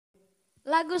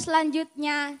Lagu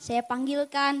selanjutnya saya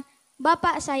panggilkan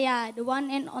Bapak saya, the one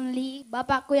and only,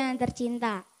 Bapakku yang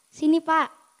tercinta. Sini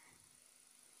Pak.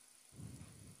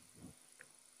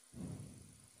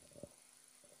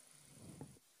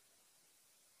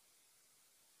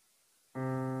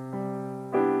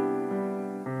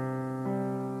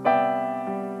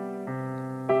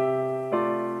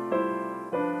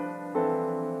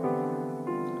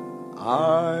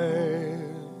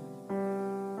 I'm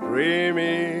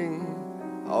dreaming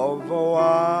of a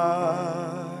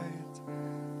white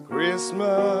Christmas,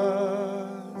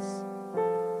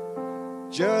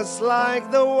 just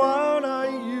like the one I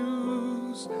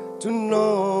used to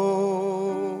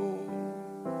know,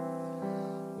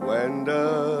 when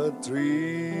the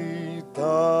treetops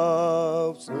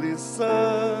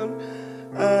listen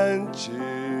and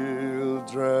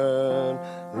children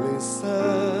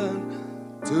listen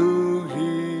to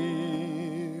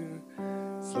hear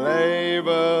sleigh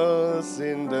bells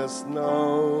in the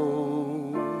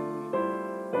snow.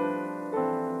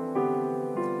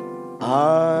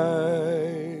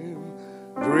 I'm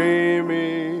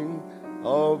dreaming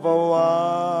of a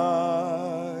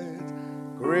white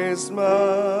Christmas,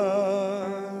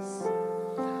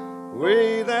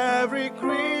 with every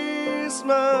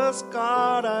Christmas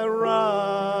card I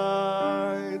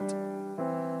write.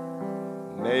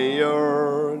 May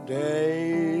your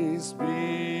days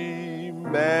be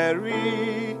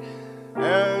merry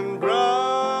and bright,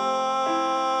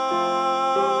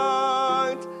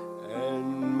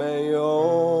 and may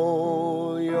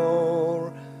all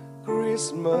your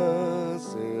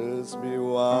Christmases be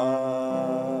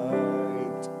white.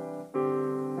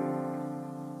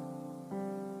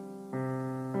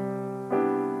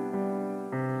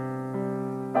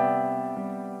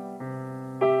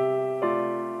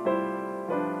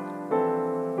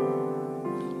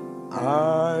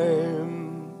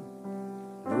 I'm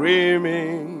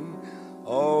dreaming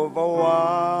of a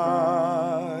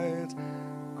white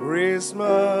Christmas,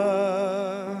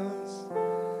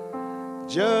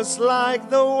 just like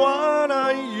the one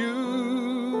I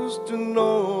used to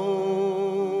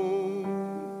know,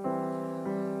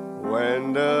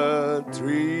 when the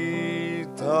treetops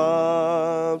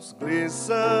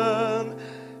glisten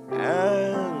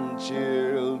and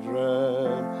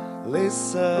children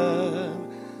listen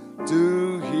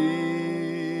to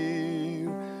hear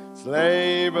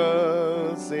sleigh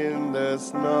bells in the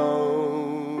snow.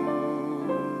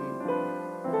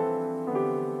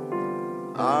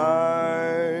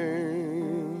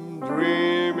 I'm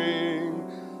dreaming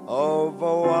of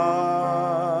a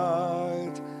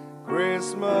white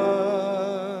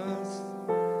Christmas,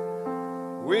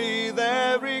 with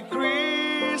every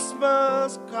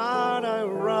Christmas card I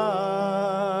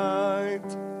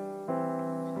write.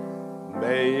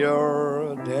 May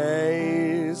your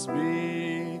days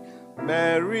be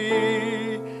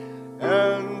merry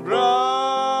and bright,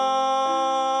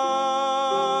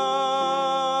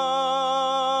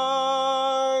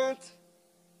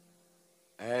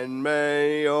 and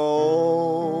may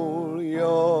all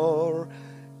your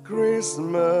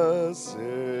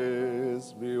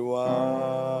Christmases be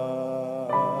white.